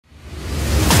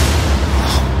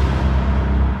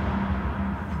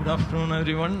afternoon,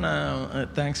 everyone.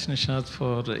 Thanks, Nishad,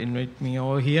 for inviting me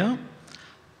over here.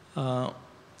 I've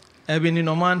been in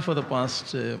Oman for the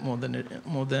past more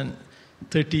than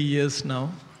 30 years now.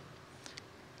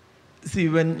 See,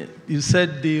 when you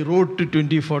said the road to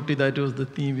 2040, that was the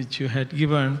theme which you had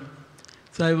given.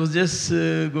 So I was just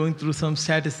going through some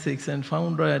statistics and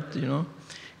found that,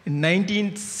 in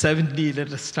 1970,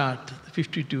 let us start,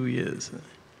 52 years,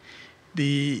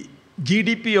 the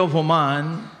GDP of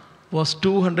Oman was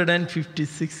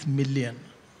 256 million.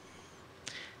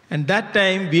 And that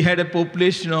time, we had a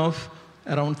population of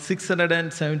around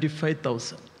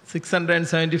 675,000.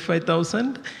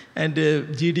 675,000 and a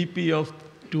GDP of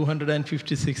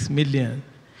 256 million.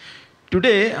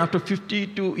 Today, after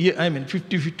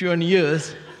 51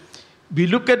 years, we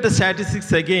look at the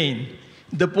statistics again.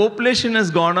 The population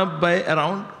has gone up by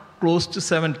around close to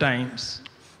 7 times.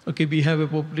 Okay, we have a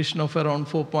population of around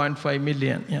 4.5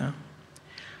 million. Yeah.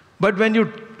 But when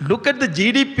you look at the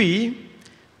GDP,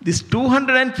 this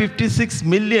 256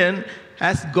 million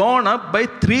has gone up by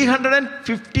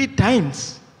 350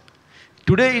 times.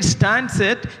 Today it stands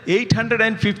at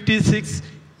 $856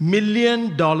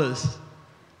 million.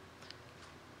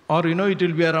 Or, it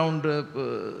will be around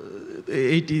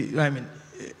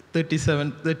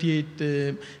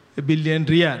 38 billion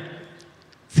riyal.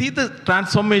 See the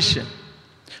transformation.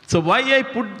 So why I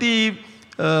put the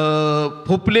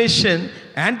population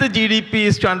and the GDP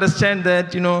is to understand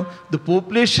that, the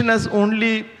population has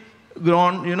only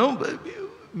grown,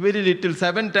 very little,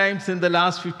 7 times in the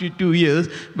last 52 years,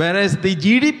 whereas the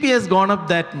GDP has gone up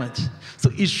that much.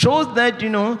 So it shows that,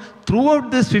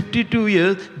 throughout this 52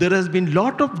 years, there has been a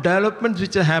lot of developments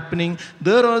which are happening.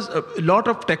 There was a lot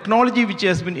of technology which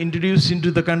has been introduced into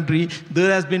the country.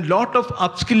 There has been a lot of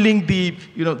upskilling the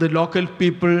local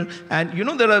people. And,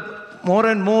 there are more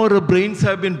and more brains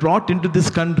have been brought into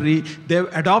this country. They have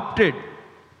adopted.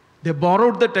 They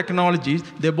borrowed the technologies.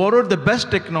 They borrowed the best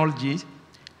technologies.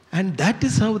 And that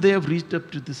is how they have reached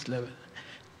up to this level.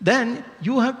 Then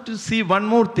you have to see one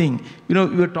more thing.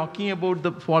 You are talking about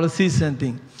the policies and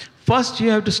things. First, you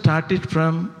have to start it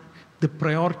from the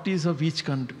priorities of each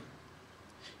country.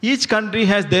 Each country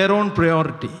has their own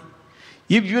priority.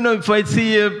 If I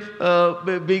see a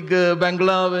big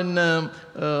bungalow in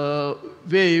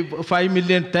wave, 5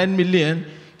 million, 10 million,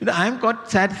 I'm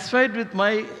got satisfied with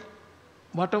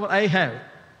whatever I have.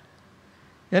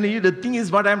 And the thing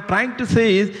is, what I'm trying to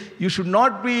say is, you should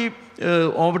not be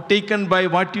overtaken by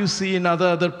what you see in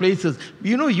other places.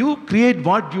 You create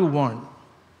what you want.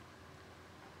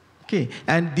 Okay,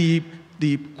 and the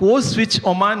course which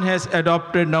Oman has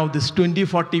adopted now, this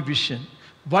 2040 vision,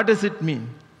 what does it mean?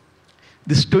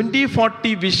 This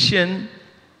 2040 vision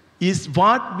is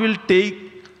what will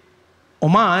take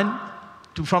Oman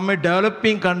from a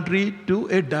developing country to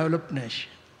a developed nation.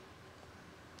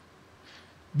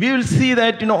 We will see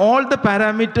that all the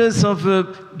parameters of a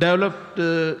developed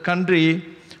country,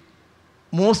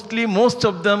 most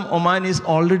of them Oman is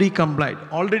already complied,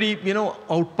 already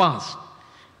outpassed.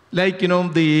 Like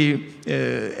the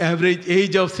average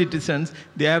age of citizens,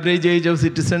 the average age of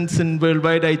citizens in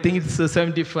worldwide, I think it's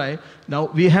 75. Now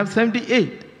we have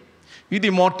 78. With the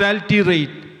mortality rate,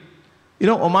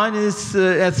 Oman is,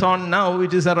 as on now,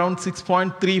 it is around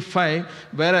 6.35,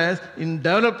 whereas in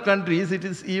developed countries, it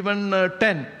is even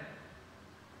 10.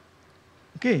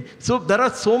 Okay, so there are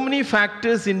so many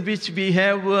factors in which we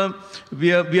are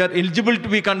eligible to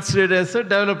be considered as a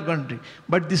developed country.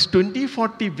 But this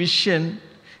 2040 vision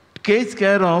takes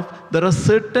care of, there are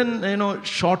certain,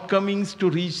 shortcomings to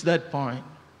reach that point.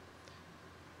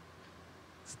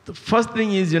 The first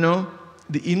thing is, the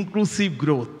inclusive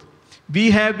growth. We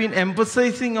have been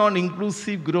emphasizing on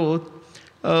inclusive growth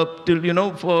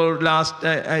till, for last,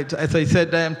 as I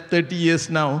said, I am 30 years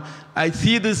now. I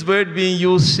see this word being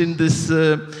used in this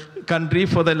country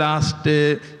for the last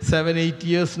 7, 8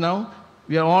 years now.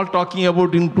 We are all talking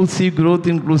about inclusive growth,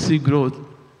 inclusive growth.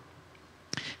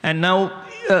 And now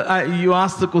you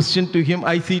ask the question to him,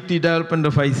 ICT, development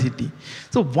of ICT.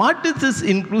 So what does this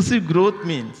inclusive growth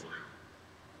means?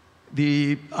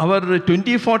 Our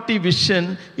 2040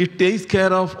 vision, it takes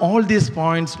care of all these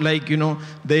points, like,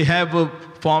 they have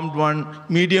formed one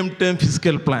medium-term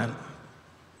fiscal plan.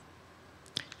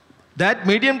 That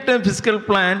medium-term fiscal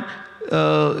plan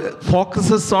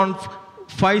focuses on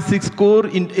 5-6 core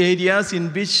areas in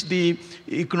which the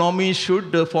economy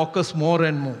should focus more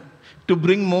and more to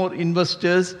bring more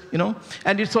investors,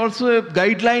 and it's also a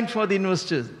guideline for the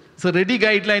investors. It's a ready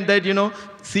guideline that,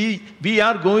 see, we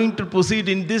are going to proceed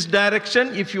in this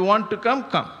direction. If you want to come,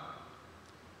 come.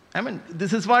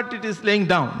 This is what it is laying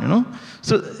down,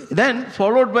 So then,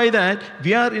 followed by that,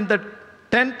 we are in the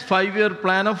 10th 5-year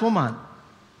plan of Oman.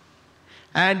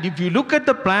 And if you look at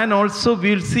the plan also,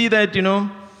 we'll see that,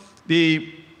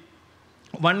 the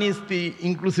one is the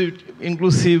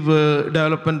inclusive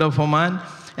development of Oman,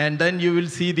 and then you will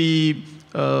see the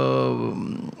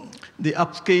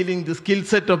upscaling the skill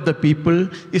set of the people.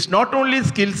 It's not only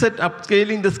skill set,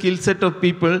 upscaling the skill set of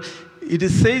people. It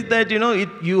is said that,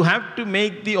 you have to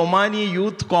make the Omani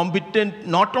youth competent,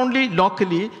 not only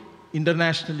locally,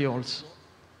 internationally also.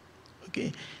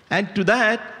 Okay. And to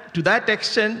that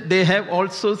extent, they have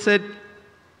also said,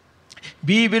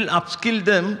 we will upskill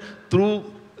them through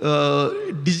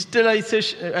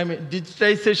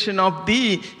digitalization of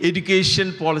the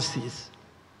education policies.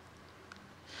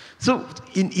 So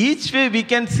in each way, we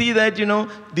can see that,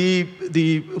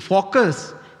 the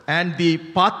focus and the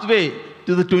pathway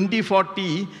to the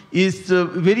 2040 is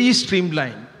very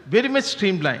streamlined, very much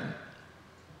streamlined.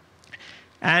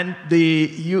 And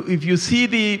if you see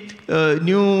the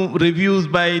new reviews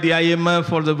by the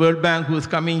IMF or the World Bank who is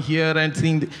coming here and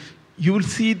seeing, you will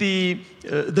see the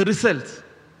results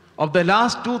of the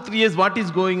last 2-3 years, what is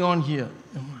going on here.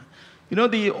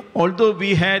 Although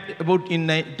we had about in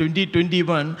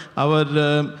 2021, our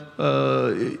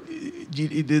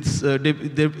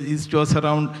it was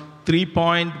around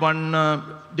 3.1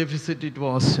 deficit it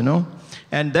was,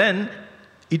 and then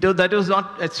that was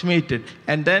not estimated.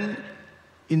 And then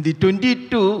in the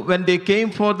 22, when they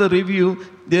came for the review,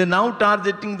 they are now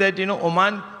targeting that,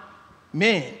 Oman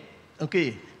may,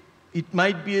 it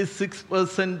might be a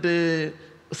 6%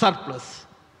 surplus.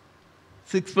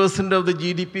 6% of the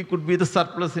GDP could be the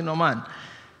surplus in Oman.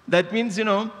 That means,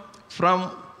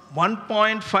 from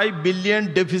 1.5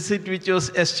 billion deficit which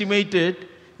was estimated,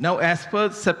 now as per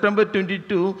September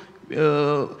 22,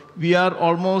 we are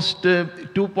almost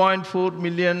 2.4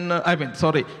 million, 1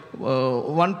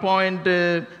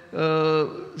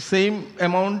 same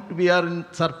amount we are in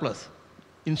surplus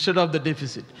instead of the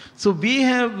deficit. So we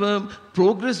have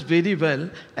progressed very well,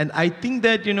 and I think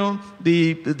that,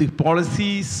 the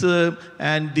policies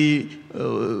and the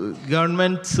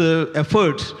government's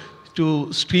efforts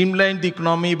to streamline the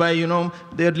economy by,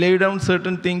 they have laid down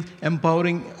certain things,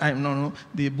 empowering,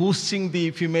 boosting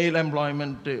the female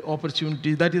employment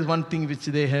opportunity. That is one thing which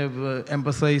they have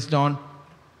emphasized on.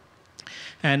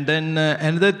 And then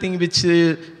another thing which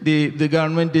the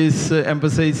government is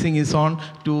emphasizing is on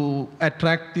to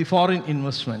attract the foreign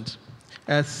investments.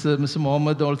 As Mr.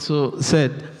 Mohammed also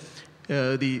said,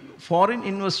 the foreign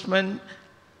investment,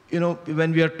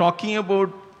 when we are talking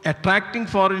about attracting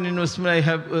foreign investment, I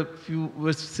have a few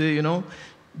words to say,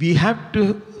 we have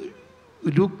to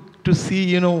look to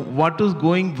see, what is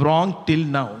going wrong till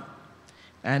now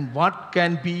and what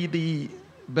can be the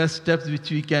best steps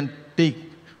which we can take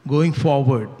going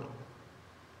forward.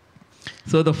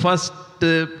 So the first,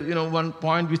 one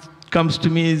point which comes to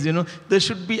me is, there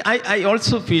should be, I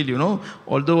also feel,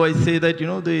 although I say that,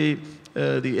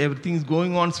 everything is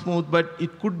going on smooth, but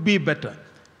it could be better.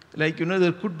 Like,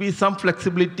 there could be some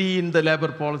flexibility in the labor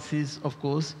policies, of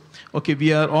course. Okay,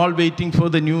 we are all waiting for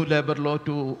the new labor law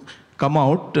to come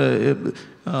out.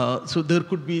 So there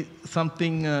could be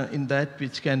something in that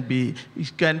which can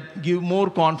give more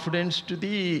confidence to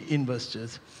the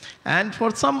investors. And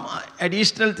for some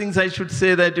additional things, I should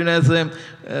say that, as a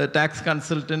tax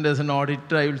consultant, as an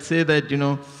auditor, I will say that,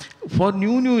 for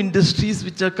new industries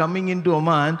which are coming into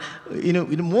Oman,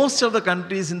 in most of the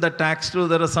countries in the tax law,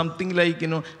 there are something like,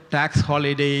 tax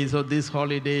holidays or this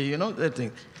holiday, that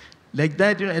thing. Like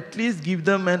that, at least give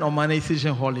them an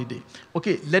Omanization holiday.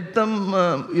 Okay, let them,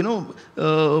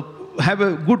 have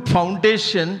a good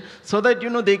foundation so that,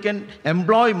 they can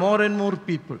employ more and more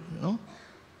people,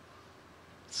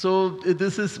 So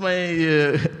this is my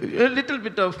a little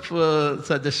bit of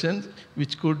suggestions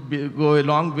which could go a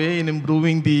long way in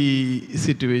improving the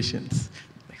situations.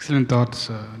 Excellent thoughts,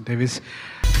 Davis.